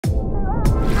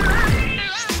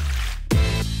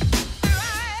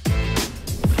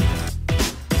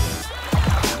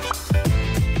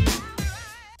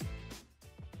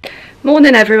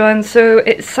Morning everyone, so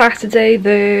it's Saturday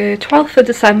the 12th of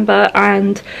December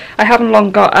and I haven't long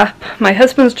got up. My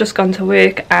husband's just gone to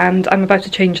work and I'm about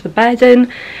to change the bed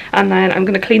in, and then I'm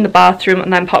going to clean the bathroom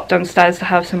and then pop downstairs to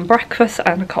have some breakfast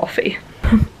and a coffee.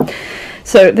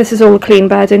 So this is all the clean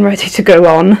bedding ready to go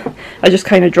on. I just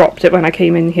kind of dropped it when I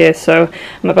came in here, so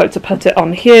I'm about to put it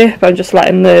on here, but I'm just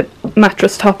letting the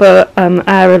mattress topper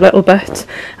air a little bit,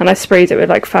 and I sprayed it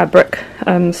with like fabric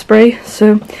spray.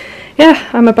 So yeah,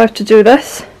 I'm about to do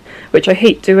this, which I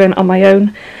hate doing on my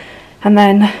own, and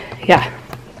then yeah,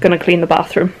 gonna clean the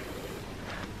bathroom.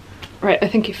 Right, I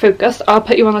think you focused. I'll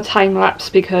put you on a time lapse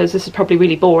because this is probably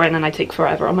really boring and I take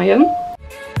forever on my own.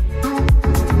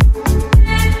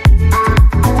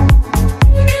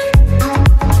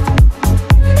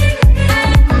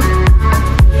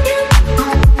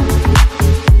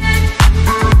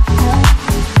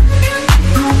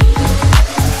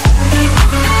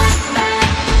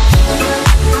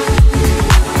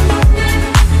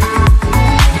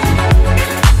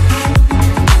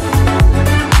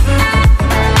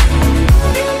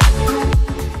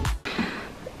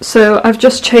 So I've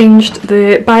just changed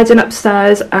the bedding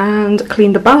upstairs and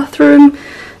cleaned the bathroom,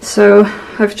 so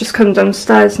I've just come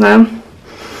downstairs now.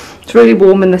 It's really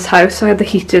warm in this house. I had the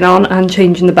heating on and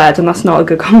changing the bed, and that's not a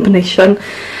good combination.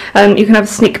 You can have a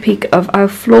sneak peek of our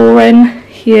flooring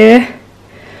here,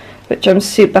 which I'm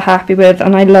super happy with,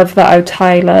 and I love that our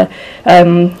tiler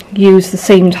used the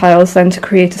same tiles then to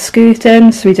create a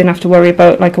skirting, so we didn't have to worry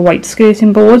about like a white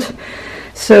skirting board.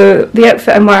 So the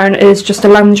outfit I'm wearing is just a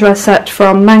loungewear set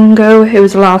from Mango. It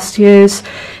was last year's.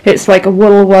 It's like a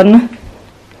wool one,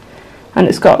 and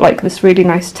it's got like this really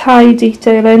nice tie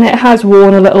detailing. It has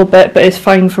worn a little bit, but it's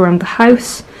fine for around the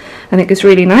house. I think it's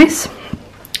really nice.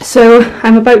 So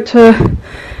I'm about to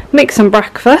make some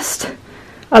breakfast.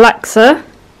 Alexa,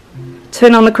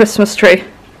 turn on the Christmas tree.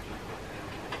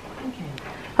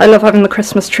 I love having the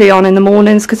Christmas tree on in the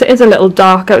mornings because it is a little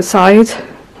dark outside.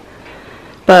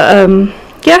 But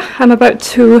yeah, I'm about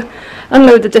to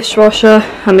unload the dishwasher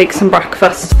and make some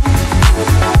breakfast.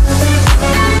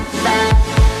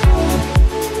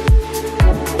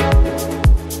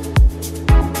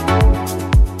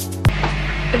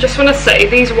 I just want to say,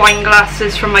 these wine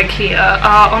glasses from IKEA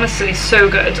are honestly so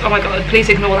good. Oh my god, please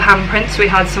ignore the handprints. We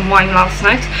had some wine last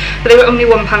night, but they were only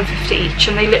 £1.50 each,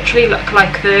 and they literally look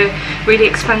like the really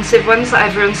expensive ones that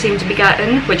everyone seemed to be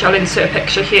getting, which I'll insert a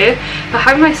picture here. But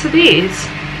how nice are these?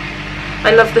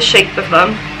 I love the shape of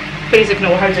them. Please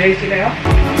ignore how dirty they are.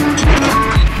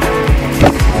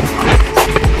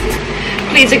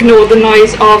 Please ignore the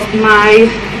noise of my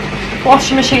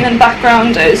washing machine in the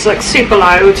background. It's like super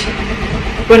loud.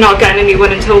 We're not getting a new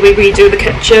one until we redo the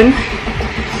kitchen.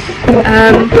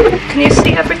 Can you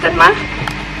see everything there?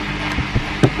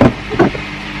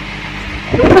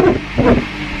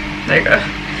 There you go.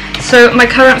 So my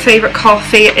current favourite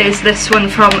coffee is this one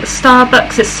from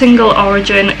Starbucks. It's single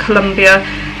origin Colombia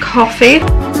coffee.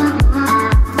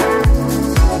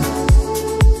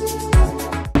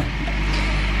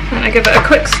 And I give it a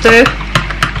quick stir.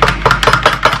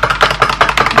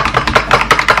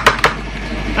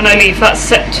 And I leave that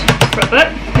sit for a bit.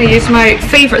 I use my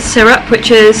favourite syrup,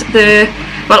 which is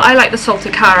well, I like the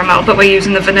salted caramel, but we're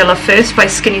using the vanilla first by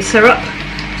Skinny Syrup.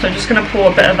 So I'm just going to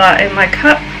pour a bit of that in my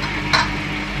cup.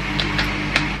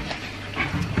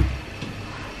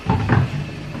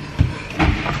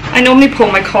 I normally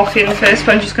pour my coffee in first,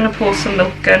 but I'm just going to pour some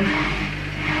milk in.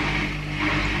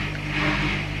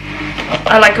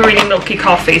 I like a really milky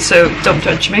coffee, so don't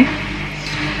judge me.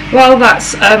 While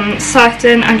that's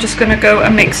setting, I'm just going to go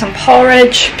and make some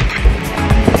porridge.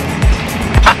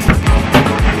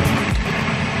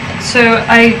 So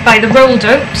I buy the rolled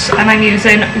oats, and I'm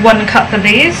using 1 cup of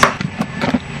these.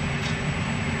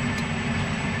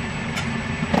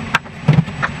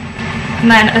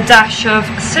 And then a dash of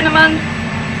cinnamon.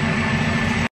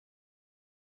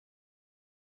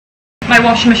 My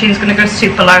washing machine is going to go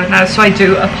super loud now, so I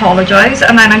do apologise.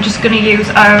 And then I'm just going to use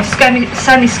our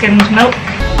semi-skimmed milk.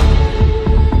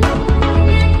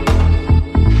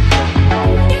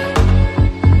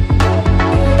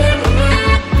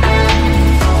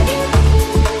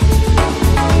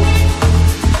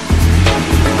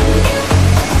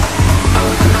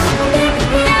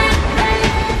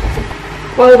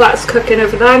 While that's cooking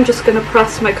over there, I'm just going to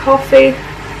press my coffee.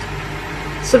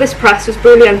 So this press was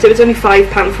brilliant. It was only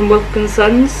 £5 from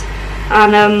Wilkinson's,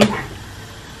 and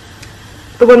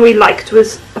the one we liked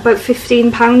was about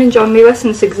 £15 in John Lewis, and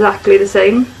it's exactly the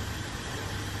same.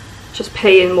 Just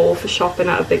paying more for shopping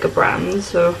at a bigger brand.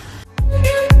 So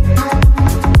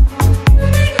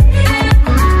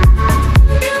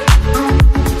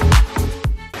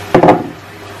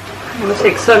I'm going to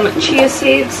take some chia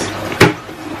seeds.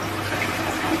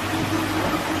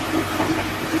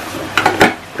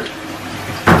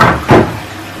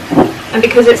 And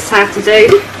because it's Saturday,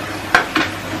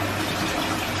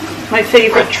 my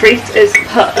favourite treat is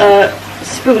put a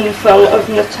spoonful of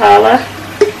Nutella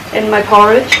in my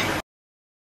porridge.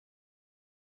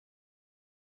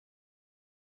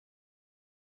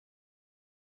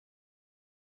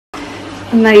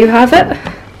 And there you have it,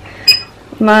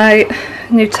 my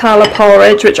Nutella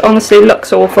porridge, which honestly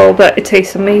looks awful but it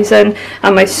tastes amazing,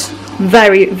 and my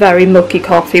very, very milky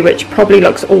coffee, which probably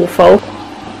looks awful.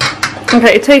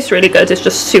 Okay, it tastes really good, it's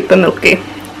just super milky.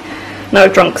 Now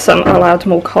I've drunk some, I'll add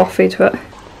more coffee to it.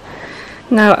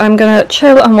 Now I'm gonna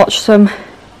chill and watch some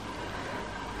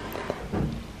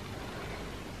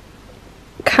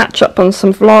catch up on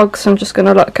some vlogs. I'm just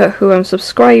gonna look at who I'm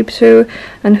subscribed to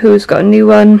and who's got a new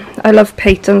one. I love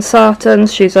Peyton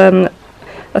Sartons, she's a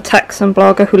Texan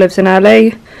blogger who lives in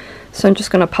LA, so I'm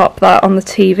just gonna pop that on the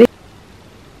TV.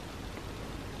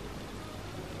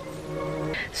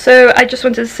 So I just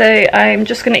wanted to say I'm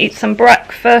just going to eat some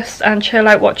breakfast and chill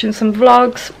out watching some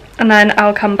vlogs, and then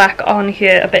I'll come back on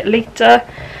here a bit later.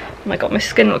 Oh my god, my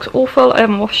skin looks awful, I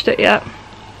haven't washed it yet.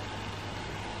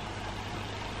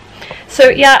 So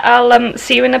yeah, I'll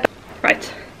see you in a bit.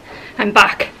 Right, I'm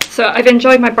back. So I've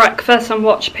enjoyed my breakfast and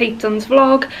watched Peyton's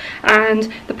vlog,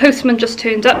 and the postman just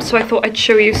turned up, so I thought I'd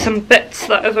show you some bits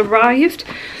that have arrived.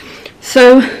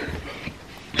 So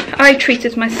I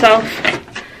treated myself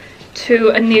to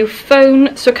a new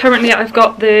phone. So currently I've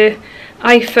got the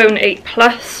iPhone 8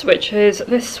 Plus, which is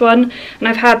this one, and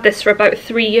I've had this for about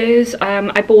 3 years.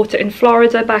 I bought it in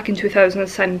Florida back in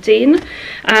 2017,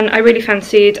 and I really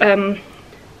fancied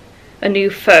a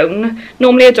new phone.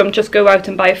 Normally I don't just go out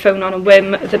and buy a phone on a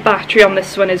whim. The battery on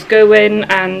this one is going,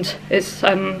 and it's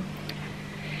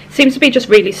seems to be just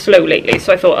really slow lately,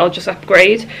 so I thought I'll just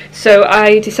upgrade. So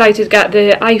I decided to get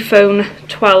the iPhone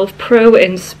 12 Pro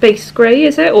in space grey,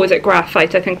 is it? Or is it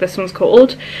graphite? I think this one's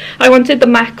called. I wanted the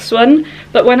Max one,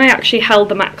 but when I actually held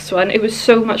the Max one, it was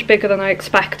so much bigger than I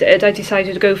expected. I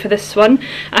decided to go for this one,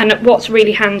 and what's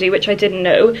really handy, which I didn't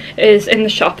know, is in the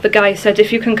shop the guy said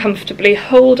if you can comfortably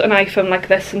hold an iPhone like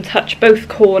this and touch both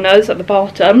corners at the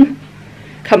bottom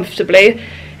comfortably,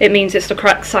 it means it's the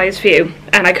correct size for you,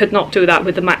 and I could not do that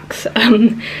with the Max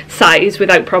size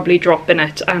without probably dropping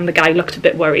it, and the guy looked a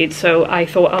bit worried, so I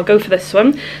thought I'll go for this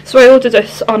one. So I ordered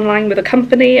this online with a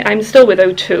company. I'm still with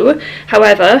O2,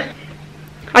 however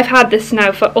I've had this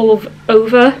now for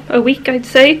over a week, I'd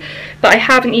say, but I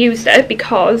haven't used it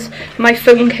because my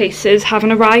phone cases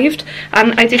haven't arrived,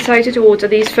 and I decided to order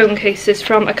these phone cases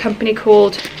from a company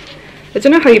called, I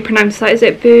don't know how you pronounce that, is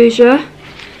it Burga?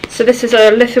 So this is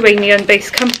a Lithuanian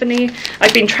based company.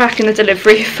 I've been tracking the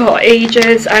delivery for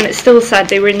ages, and it still said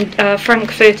they were in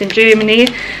Frankfurt in Germany,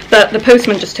 but the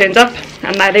postman just turned up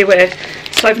and there they were.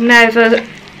 So I've never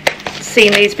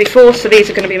seen these before, so these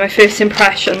are going to be my first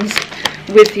impressions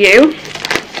with you.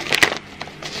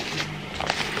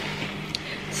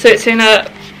 So it's in a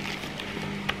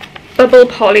bubble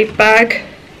poly bag,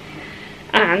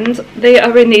 and they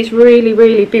are in these really,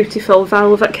 really beautiful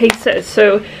velvet cases.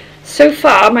 So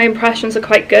far my impressions are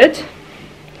quite good.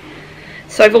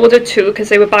 So I've ordered 2 because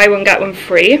they were buy one get one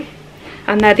free,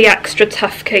 and they're the extra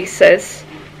tough cases.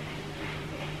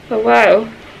 Oh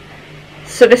wow.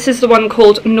 So this is the one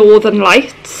called Northern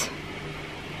Lights.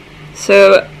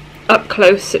 So up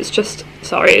close it's just,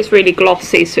 sorry, it's really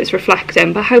glossy so it's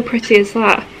reflecting, but how pretty is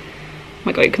that? Oh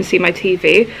my god, you can see my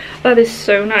TV. That is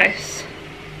so nice.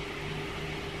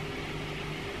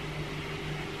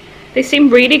 They seem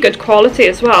really good quality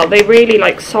as well. They really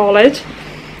like solid.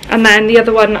 And then the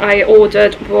other one I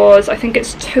ordered was, I think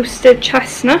it's toasted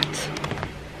chestnut.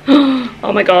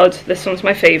 Oh my god, this one's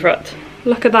my favourite.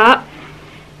 Look at that.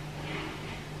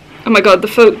 Oh my god,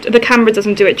 the camera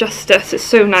doesn't do it justice. It's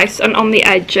so nice, and on the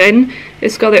edging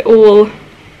it's got it all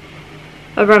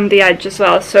around the edge as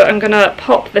well. So I'm gonna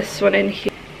pop this one in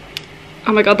here.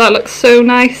 Oh my god, that looks so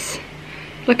nice.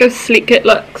 Look how sleek it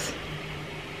looks.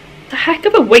 A heck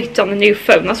of a weight on the new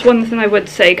phone, that's one thing I would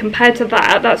say. Compared to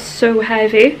that, that's so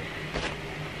heavy.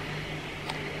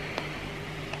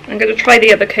 I'm going to try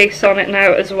the other case on it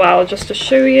now as well, just to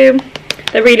show you.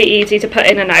 They're really easy to put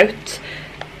in and out.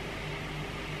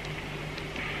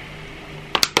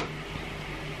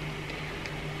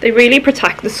 They really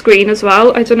protect the screen as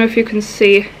well. I don't know if you can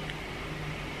see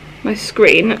my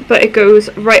screen, but it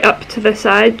goes right up to this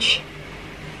edge.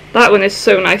 That one is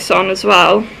so nice on as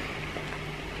well.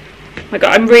 Oh my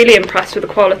god, I'm really impressed with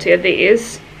the quality of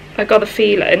these. I got a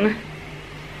feeling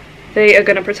they are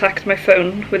going to protect my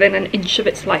phone within an inch of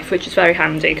its life, which is very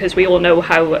handy because we all know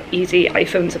how easy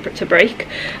iPhones are to break.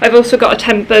 I've also got a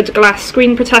tempered glass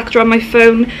screen protector on my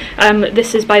phone.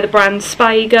 This is by the brand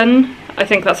Spigen. I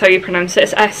think that's how you pronounce it.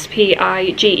 It's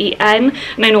S-P-I-G-E-N,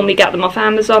 and I normally get them off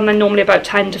Amazon. They're normally about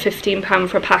 £10 to £15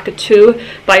 for a pack of 2,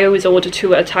 but I always order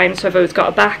 2 at a time, so I've always got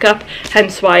a backup,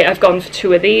 hence why I've gone for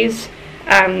 2 of these.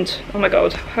 And oh my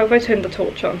god, how have I turned the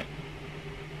torch on?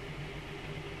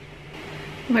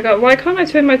 Oh my god, why can't I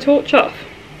turn my torch off?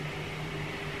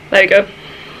 There you go.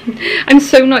 I'm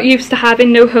so not used to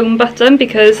having no home button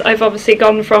because I've obviously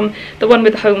gone from the one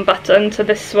with the home button to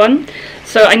this one.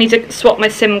 So I need to swap my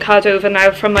SIM card over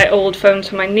now from my old phone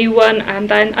to my new one, and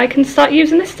then I can start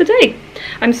using this today.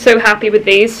 I'm so happy with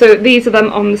these. So these are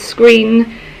them on the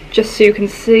screen, just so you can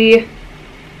see.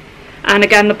 And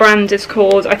again, the brand is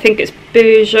called, I think it's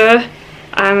Burga,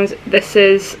 and this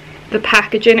is the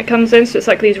packaging it comes in. So it's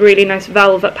like these really nice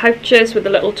velvet pouches with the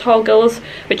little toggles,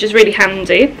 which is really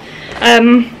handy.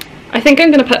 I think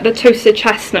I'm going to put the toasted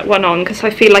chestnut one on because I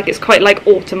feel like it's quite like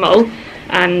autumnal,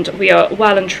 and we are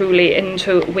well and truly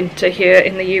into winter here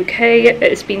in the UK.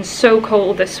 It's been so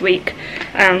cold this week,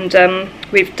 and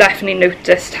we've definitely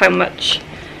noticed how much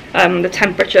the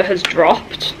temperature has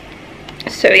dropped.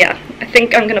 So yeah, I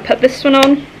think I'm going to put this one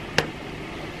on.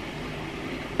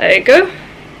 There you go.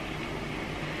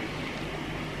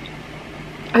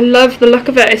 I love the look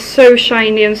of it. It's so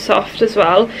shiny and soft as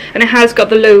well, and it has got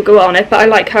the logo on it, but I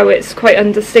like how it's quite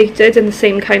understated in the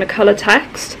same kind of colour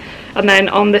text. And then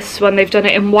on this one they've done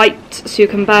it in white, so you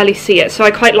can barely see it, so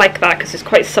I quite like that because it's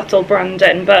quite subtle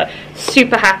branding. But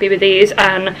super happy with these,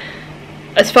 and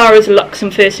as far as looks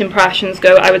and first impressions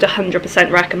go, I would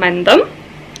 100% recommend them.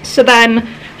 So then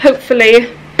hopefully,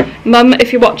 Mum,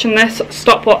 if you're watching this,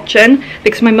 stop watching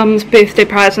because my mum's birthday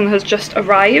present has just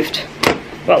arrived.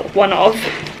 Well, one of.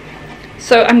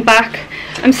 So I'm back.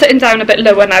 I'm sitting down a bit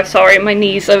lower now, sorry, my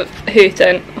knees are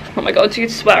hurting. Oh my god, you'd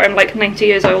swear I'm like 90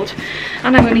 years old,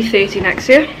 and I'm only 30 next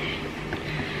year.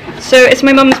 So it's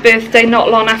my mum's birthday not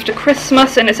long after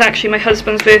Christmas, and it's actually my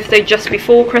husband's birthday just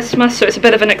before Christmas, so it's a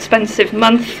bit of an expensive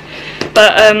month.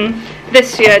 But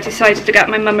this year I decided to get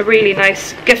my mum a really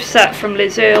nice gift set from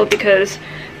Liz Earle because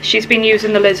she's been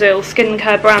using the Liz Earle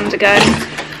skincare brand again,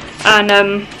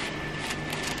 and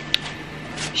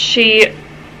she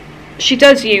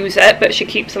does use it, but she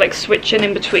keeps like switching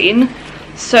in between.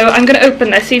 So I'm going to open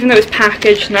this, even though it's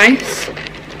packaged nice.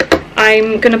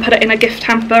 I'm going to put it in a gift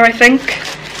hamper, I think,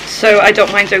 so I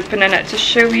don't mind opening it to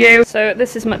show you. So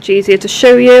this is much easier to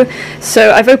show you.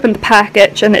 So I've opened the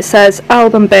package and it says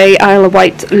Album Bay, Isle of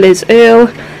Wight, Liz Earle,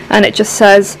 and it just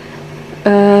says,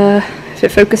 if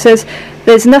it focuses,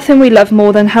 there's nothing we love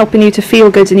more than helping you to feel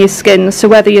good in your skin, so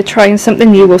whether you're trying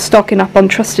something new or stocking up on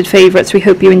trusted favourites, we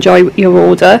hope you enjoy your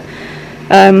order.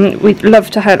 We'd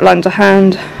love to lend a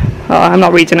hand. Oh, I'm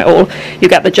not reading it all, you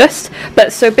get the gist.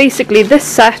 But so basically this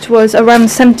set was around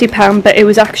 £70, but it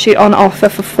was actually on offer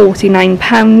for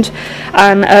 £49,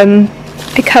 and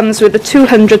it comes with a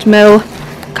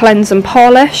 200ml cleanse and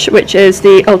polish, which is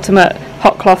the ultimate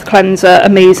hot cloth cleanser,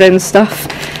 amazing stuff.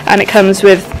 And it comes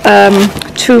with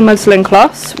 2 muslin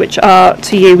cloths, which are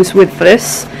to use with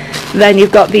this. Then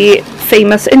you've got the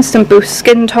famous Instant Boost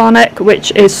Skin Tonic,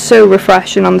 which is so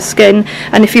refreshing on the skin,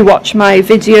 and if you watch my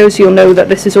videos you'll know that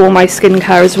this is all my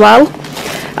skincare as well.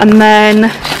 And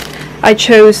then I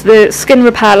chose the Skin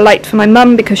Repair Light for my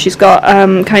mum because she's got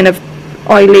kind of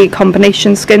oily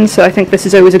combination skin, so I think this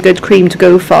is always a good cream to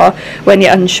go for when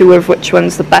you're unsure of which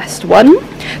one's the best one.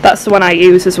 That's the one I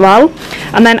use as well.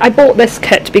 And then I bought this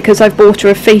kit because I've bought her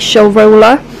a facial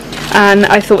roller, and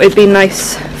I thought it'd be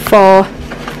nice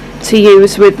to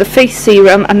use with the face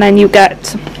serum, and then you get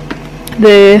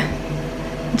the,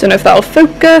 I don't know if that'll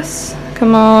focus,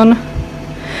 come on.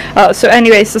 So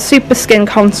anyways, the Super Skin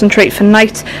Concentrate for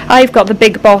night. I've got the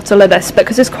big bottle of this, but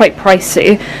because it's quite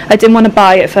pricey, I didn't want to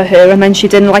buy it for her, and then she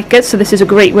didn't like it, so this is a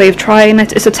great way of trying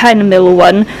it. It's a 10ml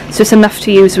one, so it's enough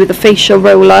to use with the facial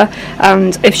roller,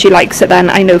 and if she likes it then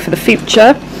I know for the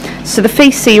future. So the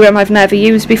face serum I've never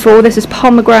used before. This is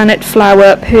pomegranate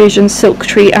flower, Persian silk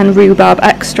tree and rhubarb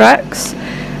extracts.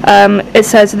 It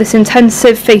says this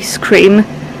intensive face cream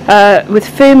with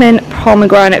firming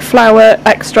pomegranate flower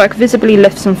extract visibly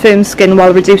lifts and firms skin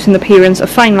while reducing the appearance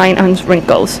of fine line and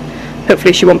wrinkles.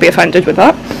 Hopefully she won't be offended with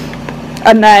that.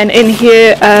 And then in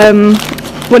here,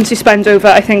 once you spend over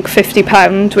I think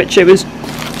 £50, which it was,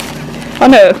 oh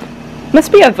no,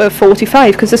 must be over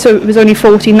 45 because this was only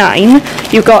 49,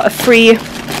 you got a free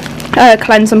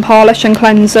cleanse and polish and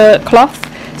cleanser cloth.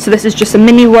 So this is just a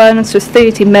mini one, so it's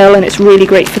 30ml, and it's really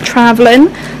great for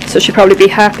travelling, so she'll probably be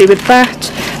happy with that.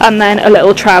 and then a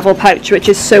little travel pouch, which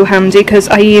is so handy because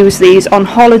I use these on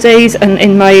holidays and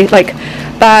in my like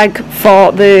bag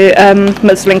for the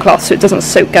muslin cloth, so it doesn't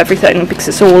soak everything because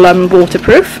it's all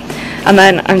waterproof. And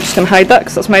then I'm just going to hide that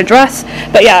because that's my address.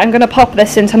 But yeah, I'm going to pop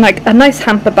this into like a nice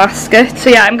hamper basket. So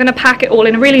yeah, I'm going to pack it all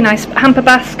in a really nice hamper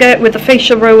basket with the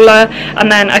facial roller,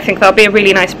 and then I think that'll be a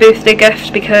really nice birthday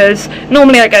gift, because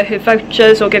normally I get her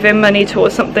vouchers or give her money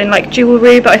towards something like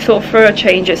jewellery, but I thought for a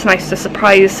change it's nice to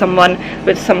surprise someone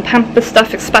with some pamper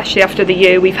stuff, especially after the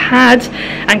year we've had,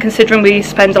 and considering we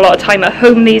spend a lot of time at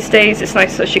home these days, it's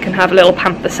nice so she can have a little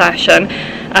pamper session.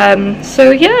 So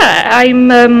yeah,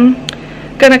 I'm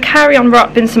going to carry on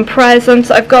wrapping some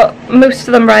presents. I've got most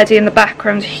of them ready in the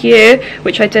background here,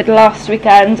 which I did last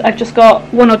weekend. I've just got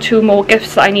 1 or 2 more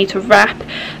gifts that I need to wrap,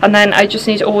 and then I just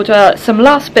need to order some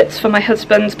last bits for my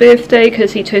husband's birthday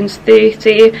because he turns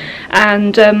 30,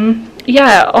 and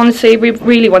yeah, honestly we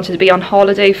really wanted to be on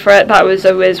holiday for it. That was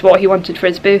always what he wanted for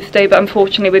his birthday, but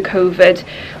unfortunately with COVID,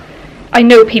 I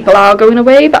know people are going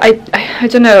away, but I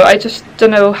don't know, I just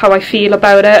don't know how I feel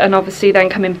about it, and obviously then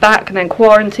coming back and then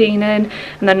quarantining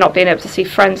and then not being able to see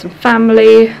friends and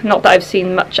family, not that I've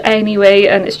seen much anyway,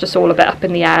 and it's just all a bit up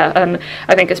in the air, and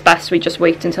I think it's best we just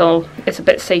wait until it's a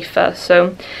bit safer.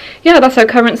 So yeah, that's our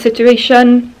current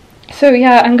situation. So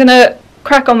yeah, I'm gonna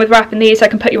crack on with wrapping these. I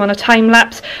can put you on a time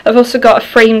lapse. I've also got a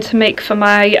frame to make for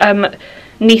my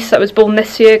niece that was born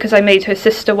this year, because I made her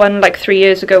sister one like 3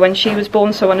 years ago when she was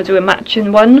born, so I want to do a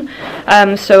matching one.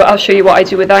 So I'll show you what I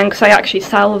do with them, because I actually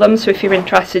sell them, so if you're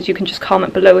interested you can just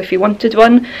comment below if you wanted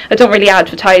one. I don't really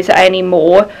advertise it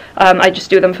anymore, I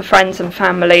just do them for friends and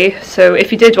family, so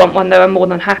if you did want one though, I'm more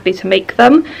than happy to make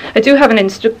them. I do have an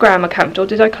Instagram account, or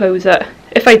did I close it?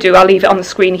 If I do, I'll leave it on the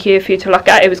screen here for you to look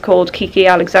at. It was called Kiki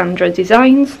Alexandra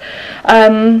Designs.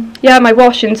 Yeah, my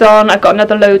washing's on. I've got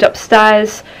another load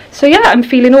upstairs. So yeah, I'm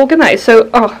feeling organised. So,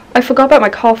 oh, I forgot about my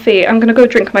coffee. I'm going to go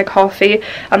drink my coffee,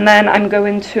 and then I'm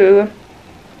going to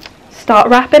start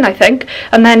wrapping, I think.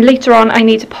 And then later on, I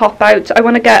need to pop out. I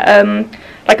want to get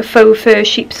like a faux fur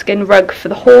sheepskin rug for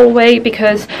the hallway,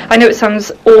 because I know it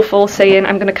sounds awful saying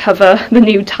I'm going to cover the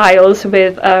new tiles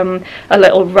with a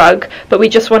little rug, but we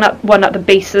just want one at the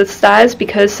base of the stairs,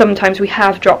 because sometimes we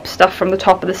have dropped stuff from the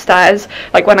top of the stairs,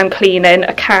 like when I'm cleaning,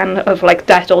 a can of like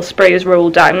Dettol spray is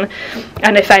rolled down,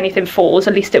 and if anything falls,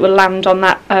 at least it will land on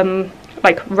that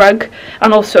like rug.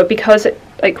 And also because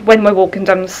like when we're walking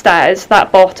down the stairs,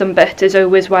 that bottom bit is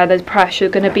always where there's pressure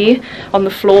going to be on the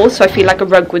floor, so I feel like a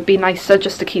rug would be nicer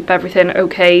just to keep everything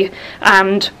okay.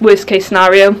 And worst case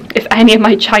scenario, if any of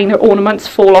my china ornaments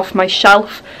fall off my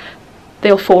shelf,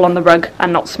 they'll fall on the rug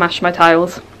and not smash my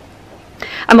tiles.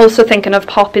 I'm also thinking of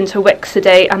popping to Wix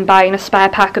today and buying a spare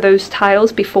pack of those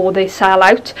tiles before they sell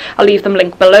out. I'll leave them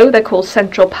linked below. They're called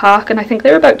Central Park, and I think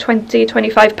they're about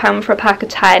 £20–25 for a pack of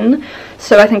 10,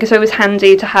 so I think it's always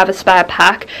handy to have a spare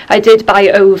pack. I did buy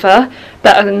over,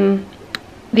 but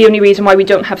the only reason why we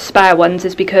don't have spare ones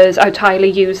is because I entirely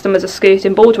use them as a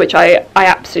skirting board, which I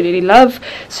absolutely love.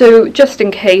 So just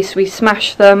in case we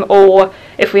smash them, or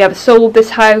if we ever sold this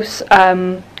house,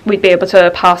 we'd be able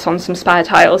to pass on some spare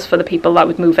tiles for the people that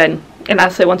would move in,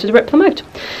 unless they wanted to rip them out.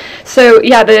 So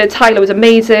yeah, the tiler was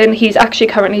amazing. He's actually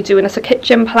currently doing us a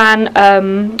kitchen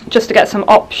plan, just to get some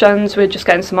options. We're just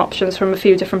getting some options from a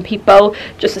few different people,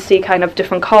 just to see kind of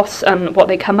different costs and what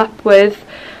they come up with.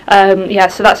 Yeah,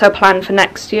 so that's our plan for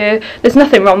next year. There's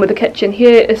nothing wrong with the kitchen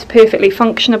here, it's perfectly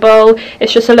functionable.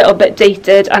 It's just a little bit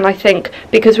dated, and I think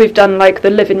because we've done like the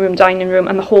living room, dining room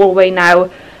and the hallway now,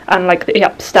 and like the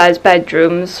upstairs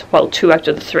bedrooms, well 2 out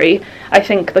of the 3, I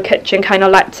think the kitchen kind of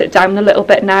lets it down a little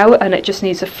bit now, and it just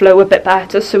needs to flow a bit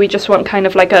better. So we just want kind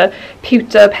of like a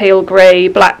pewter, pale grey,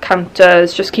 black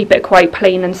counters, just keep it quite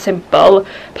plain and simple,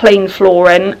 plain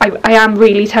flooring. I am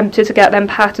really tempted to get them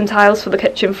pattern tiles for the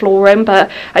kitchen flooring, but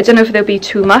I don't know if they'll be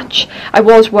too much. I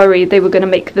was worried they were going to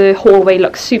make the hallway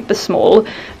look super small,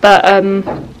 but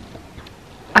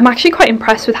I'm actually quite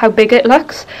impressed with how big it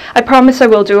looks. I promise I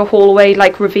will do a hallway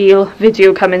like reveal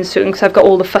video coming soon, because I've got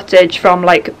all the footage from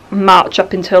like March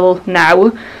up until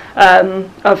now,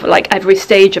 of like every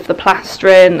stage of the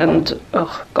plastering, and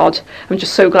oh god, I'm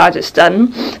just so glad it's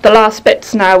done. The last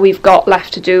bits now we've got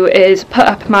left to do is put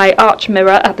up my arch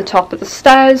mirror at the top of the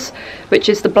stairs, which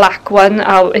is the black one.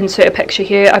 I'll insert a picture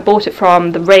here. I bought it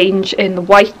from the range in the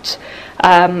white,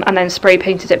 and then spray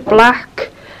painted it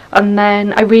black. And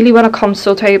then I really want a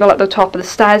console table at the top of the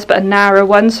stairs, but a narrow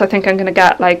one, so I think I'm going to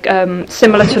get like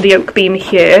similar to the oak beam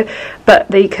here,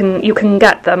 but you can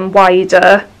get them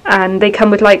wider, and they come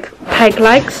with like peg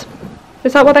legs.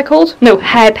 Is that what they're called? No,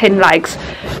 hairpin legs.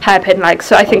 Hairpin legs.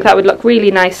 So I think that would look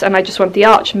really nice, and I just want the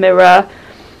arch mirror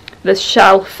this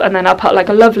shelf, and then I'll put like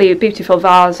a lovely beautiful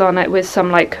vase on it with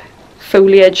some like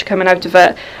foliage coming out of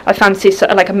it. I fancy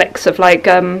sort of like a mix of like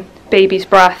baby's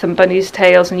breath and bunny's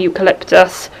tails and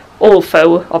eucalyptus, all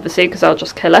faux obviously because I'll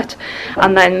just kill it,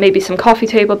 and then maybe some coffee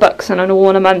table books and an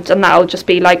ornament, and that'll just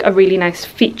be like a really nice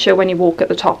feature when you walk at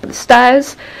the top of the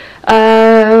stairs.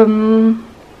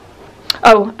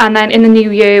 Oh, and then in the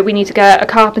new year we need to get a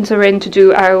carpenter in to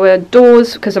do our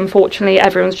doors, because unfortunately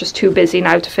everyone's just too busy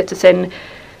now to fit us in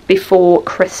before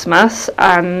Christmas.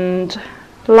 And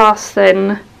last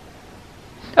thing,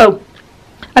 oh,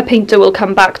 a painter will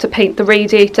come back to paint the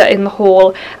radiator in the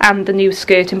hall and the new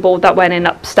skirting board that went in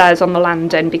upstairs on the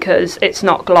landing, because it's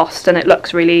not glossed and it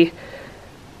looks really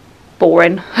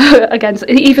boring. Again,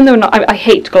 even though I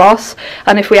hate gloss,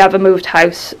 and if we ever moved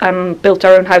house and built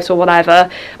our own house or whatever,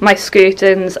 my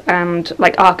skirtings and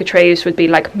like architraves would be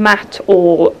like matte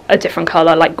or a different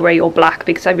colour like grey or black,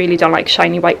 because I really don't like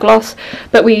shiny white gloss.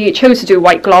 But we chose to do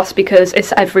white gloss because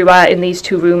it's everywhere in these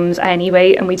two rooms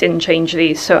anyway, and we didn't change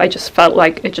these, so I just felt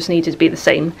like it just needed to be the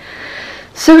same.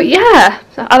 So yeah,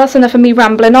 that's enough of me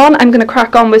rambling on. I'm going to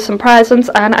crack on with some presents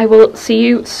and I will see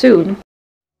you soon.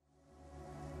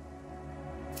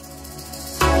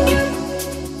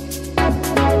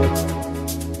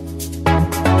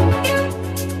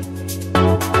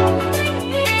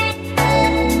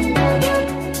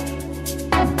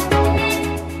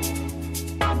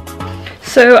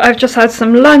 So I've just had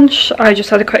some lunch, I just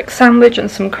had a quick sandwich and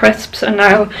some crisps, and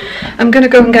now I'm going to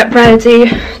go and get ready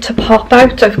to pop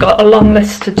out. I've got a long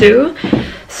list to do.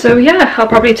 So yeah, I'll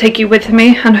probably take you with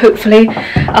me, and hopefully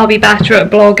I'll be better at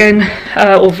blogging,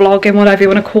 or vlogging, whatever you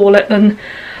want to call it, than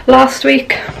last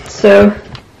week. So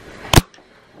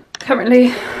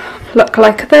currently look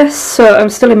like this. So I'm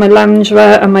still in my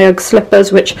loungewear and my Ugg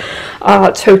slippers, which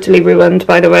are totally ruined,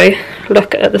 by the way.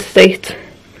 Look at the state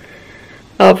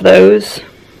of those.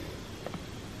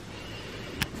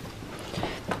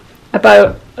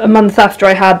 About a month after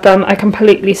I had them, I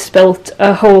completely spilt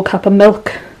a whole cup of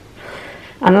milk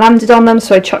and landed on them,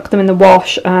 so I chucked them in the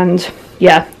wash, and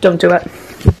yeah, don't do it.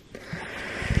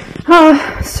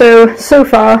 So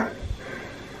far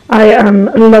I am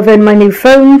loving my new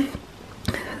phone.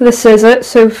 This is it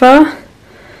so far,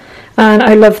 and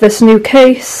I love this new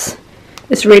case.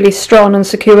 It's really strong and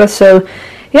secure, so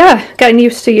yeah, getting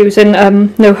used to using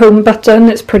no home button.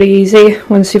 It's pretty easy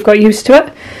once you've got used to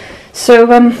it. So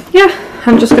yeah,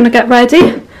 I'm just going to get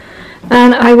ready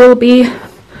and I will be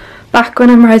back when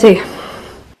I'm ready.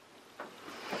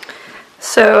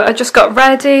 So I just got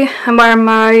ready. I'm wearing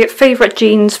my favourite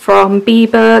jeans from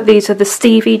Bieber. These are the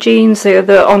Stevie jeans. They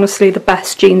are honestly the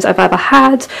best jeans I've ever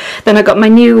had. Then I got my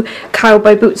new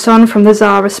cowboy boots on from the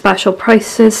Zara special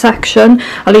prices section.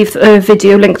 I'll leave a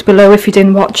video linked below if you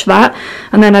didn't watch that.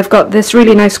 And then I've got this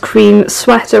really nice cream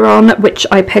sweater on, which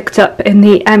I picked up in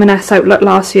the M&S outlet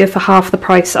last year for half the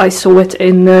price. I saw it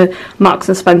in the Marks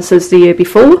and Spencer's the year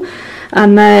before.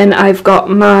 And then I've got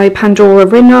my Pandora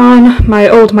ring on, my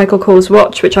old Michael Kors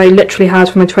watch, which I literally had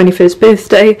for my 21st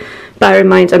birthday. Bear in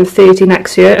mind I'm 30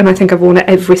 next year and I think I've worn it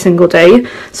every single day,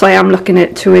 so I am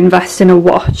looking to invest in a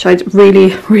watch. I'd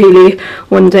really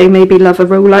one day maybe love a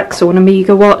Rolex or an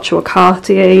Omega watch or a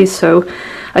Cartier, so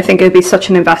I think it'd be such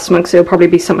an investment because it'll probably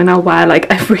be something I'll wear like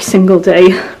every single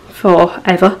day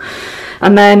forever.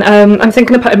 And then I'm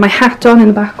thinking of putting my hat on in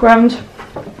the background.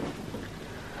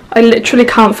 I literally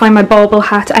can't find my bauble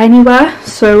hat anywhere,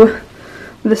 so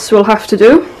this will have to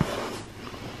do.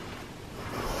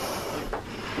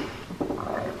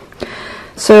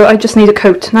 So I just need a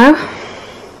coat now,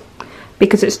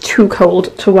 because it's too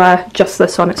cold to wear just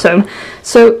this on its own.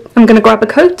 So I'm going to grab a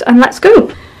coat and let's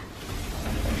go.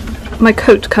 My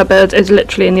coat cupboard is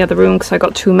literally in the other room because I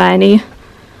got too many.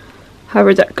 How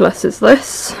ridiculous is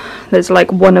this? There's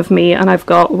like one of me and I've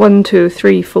got 1, 2,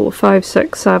 3, 4, 5,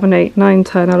 6, 7, 8, 9,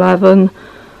 10, 11,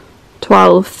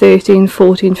 12, 13,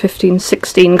 14, 15,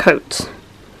 16 coats.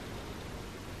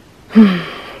 I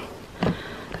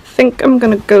think I'm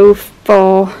gonna go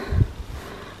for,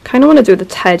 kind of want to do the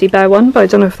teddy bear one, but I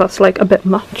don't know if that's like a bit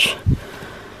much.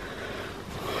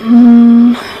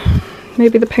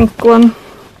 Maybe the pink one.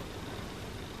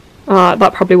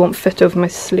 That probably won't fit over my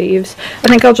sleeves. I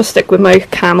think I'll just stick with my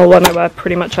camel one I wear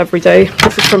pretty much every day.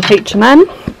 This is from H&M.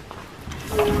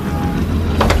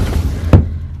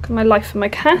 Got my life and my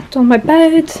cat on my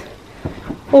bed,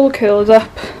 all curled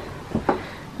up.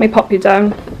 Let me pop you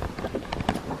down.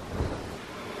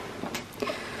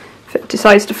 If it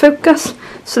decides to focus.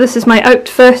 So this is my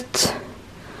outfit.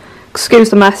 Excuse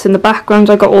the mess in the background,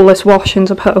 I got all this washing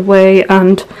to put away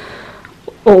and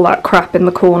all that crap in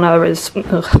the corner is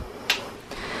ugh.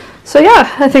 So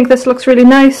yeah, I think this looks really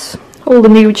nice. all the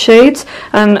nude shades,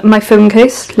 and my phone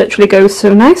case literally goes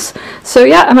so nice. So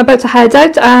yeah, I'm about to head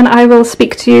out and I will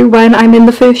speak to you when I'm in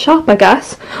the first shop, I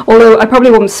guess. Although I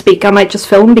probably won't speak, I might just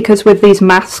film, because with these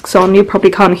masks on you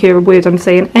probably can't hear a word I'm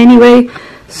saying anyway.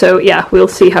 So yeah, we'll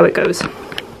see how it goes.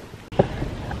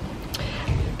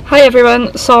 Hi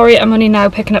everyone, sorry I'm only now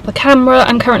picking up the camera.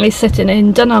 I'm currently sitting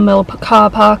in Dunham Mill car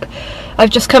park. I've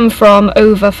just come from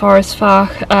over Forest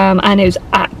Park and it was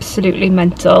absolutely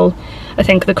mental. I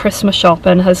think the Christmas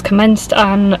shopping has commenced,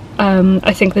 and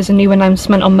I think there's a new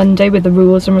announcement on Monday with the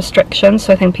rules and restrictions,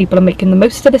 so I think people are making the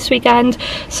most of this weekend.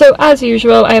 So as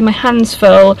usual, I had my hands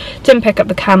full, didn't pick up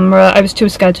the camera, I was too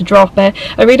scared to drop it.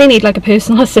 I really need like a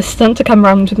personal assistant to come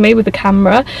around with me with the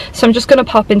camera, so I'm just going to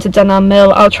pop into Dunham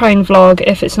Mill. I'll try and vlog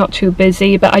if it's not too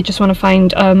busy, but I just want to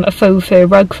find a faux fur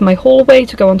rug for my hallway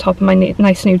to go on top of my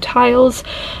nice new tiles.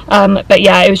 But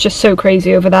yeah, it was just so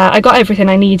crazy over there. I got everything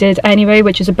I needed anyway,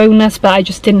 which is a bonus, but I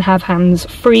just didn't have hands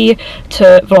free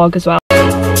to vlog as well.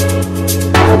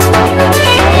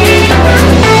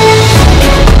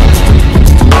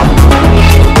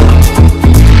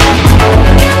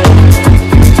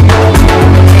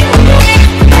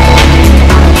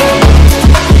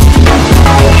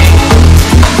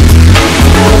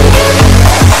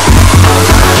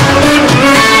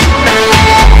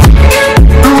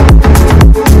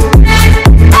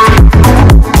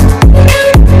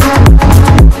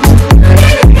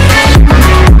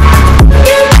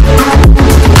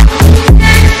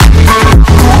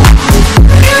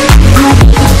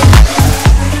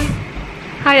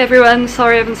 Hi everyone,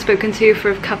 sorry I haven't spoken to you for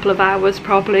a couple of hours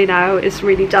probably now. It's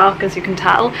really dark, as you can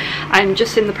tell. I'm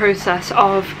just in the process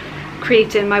of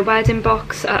creating my wedding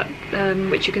box,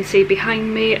 which you can see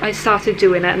behind me. I started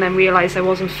doing it and then realised I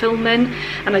wasn't filming,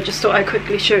 and I just thought I'd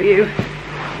quickly show you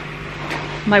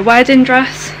my wedding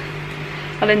dress.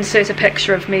 I'll insert a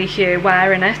picture of me here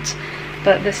wearing it,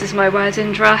 but this is my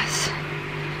wedding dress.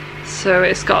 So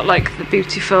it's got like the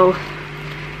beautiful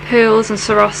pearls and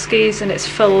Swarovskis, and it's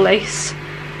full lace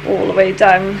all the way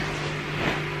down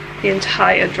the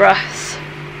entire dress,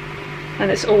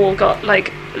 and it's all got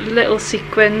like little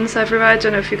sequins everywhere. I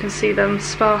don't know if you can see them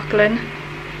sparkling.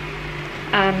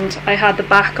 And I had the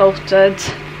back altered.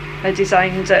 I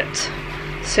designed it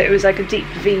so it was like a deep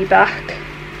V back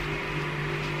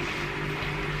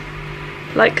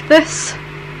like this,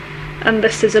 and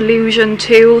this is illusion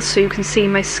too, so you can see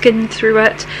my skin through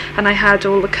it, and I had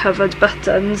all the covered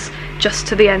buttons just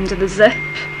to the end of the zip.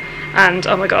 And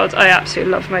oh my god, I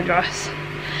absolutely love my dress.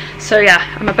 So yeah,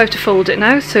 I'm about to fold it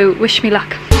now, so wish me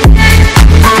luck.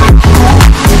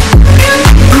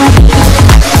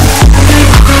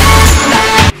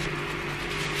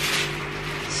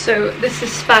 So this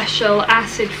is special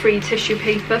acid-free tissue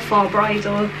paper for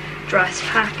bridal dress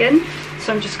packing.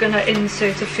 So I'm just going to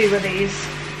insert a few of these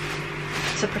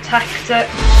to protect it.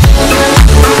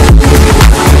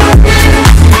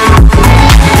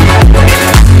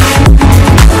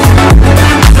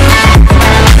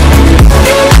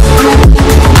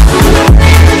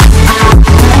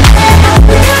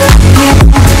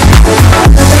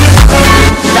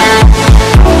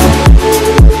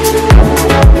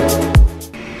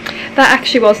 That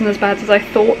actually wasn't as bad as I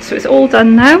thought, so it's all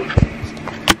done now.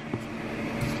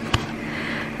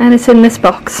 And it's in this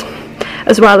box,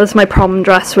 as well as my prom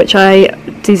dress, which I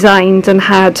designed and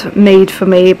had made for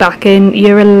me back in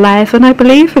year 11, I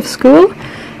believe, of school.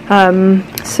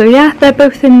 So yeah, they're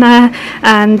both in there,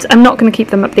 and I'm not going to keep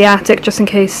them up the attic just in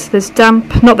case there's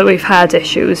damp. Not that we've had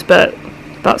issues, but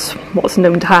that's what's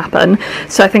known to happen.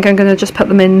 So I think I'm going to just put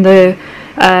them in the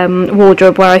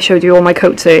wardrobe where I showed you all my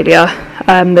coats earlier.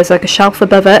 There's like a shelf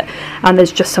above it, and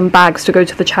there's just some bags to go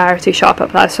to the charity shop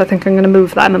up there, so I think I'm going to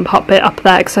move them and pop it up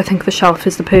there, because I think the shelf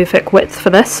is the perfect width for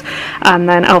this, and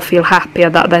then I'll feel happier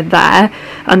that they're there.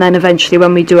 And then eventually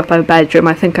when we do up our bedroom,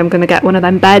 I think I'm going to get one of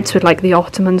them beds with like the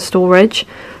ottoman storage,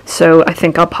 so I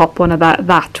think I'll pop one of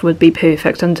that would be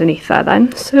perfect underneath there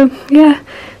then. So yeah,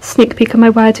 sneak peek of my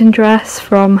wedding dress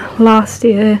from last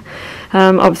year.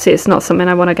 Obviously it's not something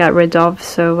I want to get rid of,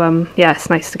 so yeah, it's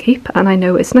nice to keep, and I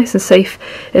know it's nice and safe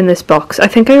in this box. I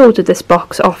think I ordered this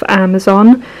box off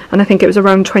Amazon, and I think it was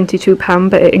around £22,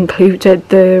 but it included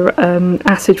the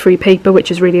acid-free paper,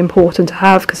 which is really important to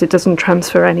have because it doesn't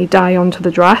transfer any dye onto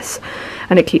the dress,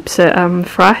 and it keeps it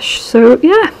fresh. So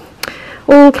yeah,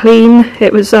 all clean.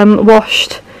 It was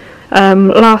washed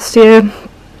last year.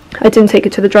 I didn't take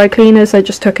it to the dry cleaners, I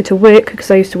just took it to work because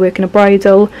I used to work in a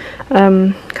bridal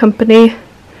company.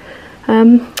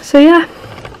 So yeah.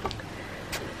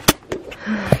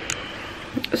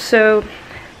 So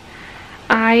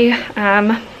I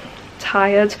am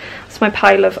tired. It's my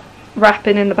pile of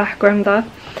wrapping in the background there.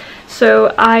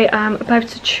 So I am about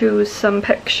to choose some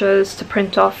pictures to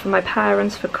print off for my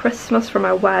parents for Christmas from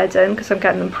our wedding, because I'm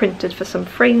getting them printed for some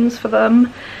frames for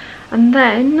them. And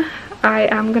then I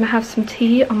am going to have some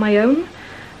tea on my own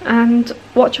and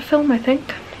watch a film, I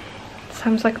think.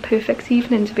 Sounds like a perfect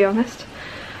evening, to be honest.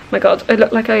 Oh my god, I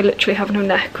look like I literally have no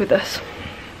neck with this.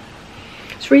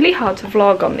 It's really hard to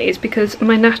vlog on these because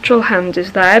my natural hand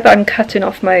is there, but I'm cutting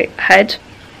off my head.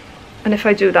 And if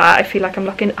I do that, I feel like I'm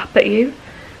looking up at you.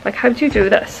 Like, how do you do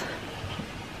this?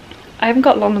 I haven't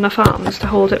got long enough arms to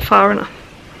hold it far enough.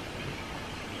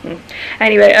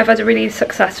 Anyway, I've had a really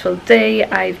successful day.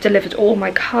 I've delivered all my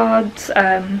cards.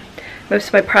 Most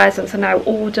of my presents are now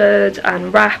ordered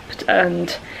and wrapped,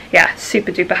 and yeah,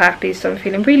 super duper happy. So I'm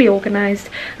feeling really organised,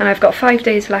 and I've got 5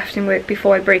 days left in work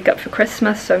before I break up for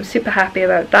Christmas, so I'm super happy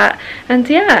about that. And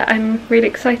yeah, I'm really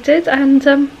excited,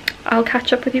 and I'll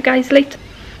catch up with you guys later.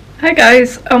 Hi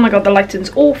guys. Oh my god, the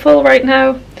lighting's awful right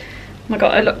now. Oh my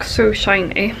god, I look so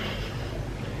shiny.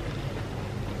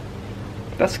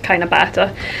 That's kind of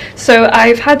better. So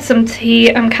I've had some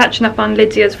tea. I'm catching up on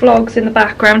Lydia's vlogs in the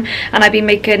background, and I've been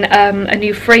making a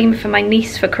new frame for my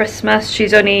niece for Christmas.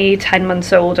 She's only 10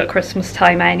 months old at Christmas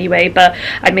time anyway, but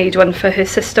I made one for her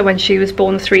sister when she was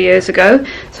born 3 years ago,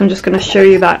 so I'm just going to show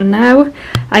you that now.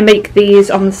 I make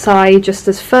these on the side just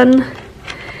as fun.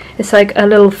 It's like a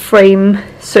little frame,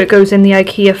 so it goes in the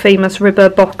IKEA famous rubber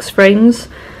box frames.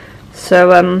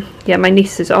 So yeah, my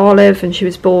niece is Olive and she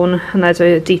was born, and there's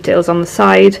her details on the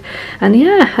side. And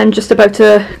yeah, I'm just about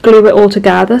to glue it all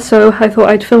together, so I thought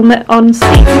I'd film it on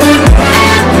scene.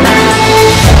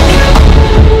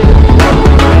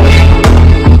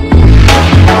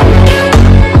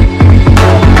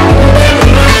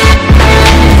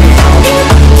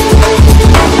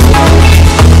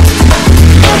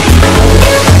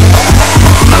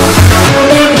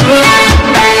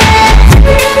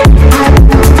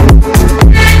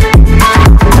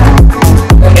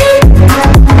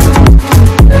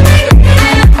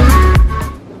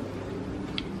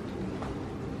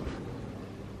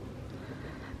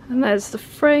 And there's the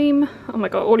frame. Oh my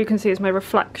god, all you can see is my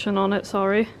reflection on it,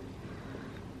 sorry.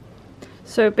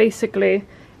 So basically,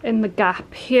 in the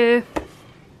gap here,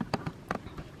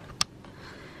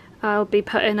 I'll be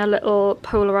putting a little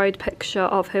Polaroid picture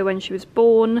of her when she was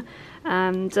born,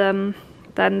 and then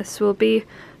this will be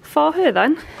for her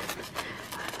then.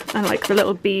 And like the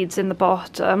little beads in the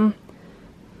bottom.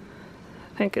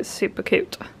 I think it's super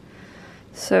cute.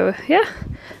 So yeah,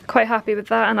 quite happy with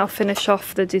that, and I'll finish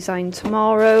off the design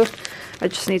tomorrow. I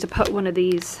just need to put one of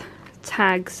these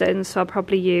tags in, so I'll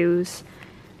probably use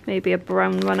maybe a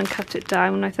brown one and cut it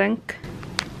down, I think.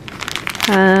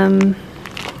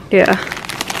 Yeah.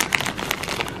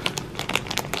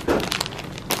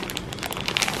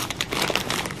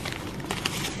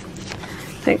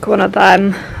 I think one of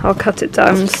them, I'll cut it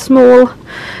down small.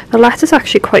 The letter's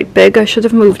actually quite big, I should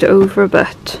have moved it over a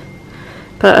bit.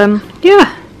 But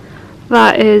yeah,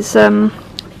 that is the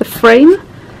frame,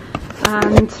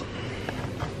 and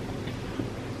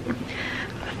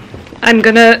I'm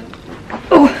gonna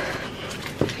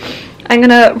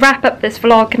wrap up this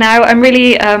vlog now. I'm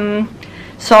really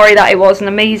sorry that it wasn't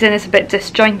amazing, it's a bit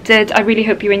disjointed. I really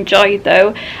hope you enjoyed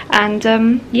though, and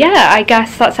yeah, I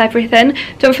guess that's everything.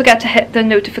 Don't forget to hit the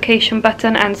notification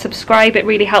button and subscribe, it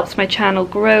really helps my channel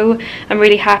grow. I'm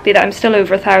really happy that I'm still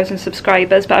over 1,000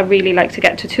 subscribers, but I really like to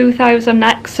get to 2,000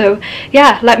 next, so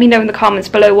yeah, let me know in the comments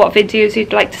below what videos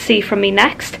you'd like to see from me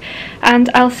next, and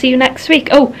I'll see you next week.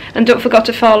 Oh, and don't forget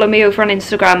to follow me over on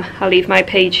Instagram, I'll leave my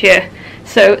page here.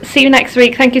 So see you next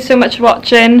week, thank you so much for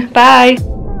watching, bye!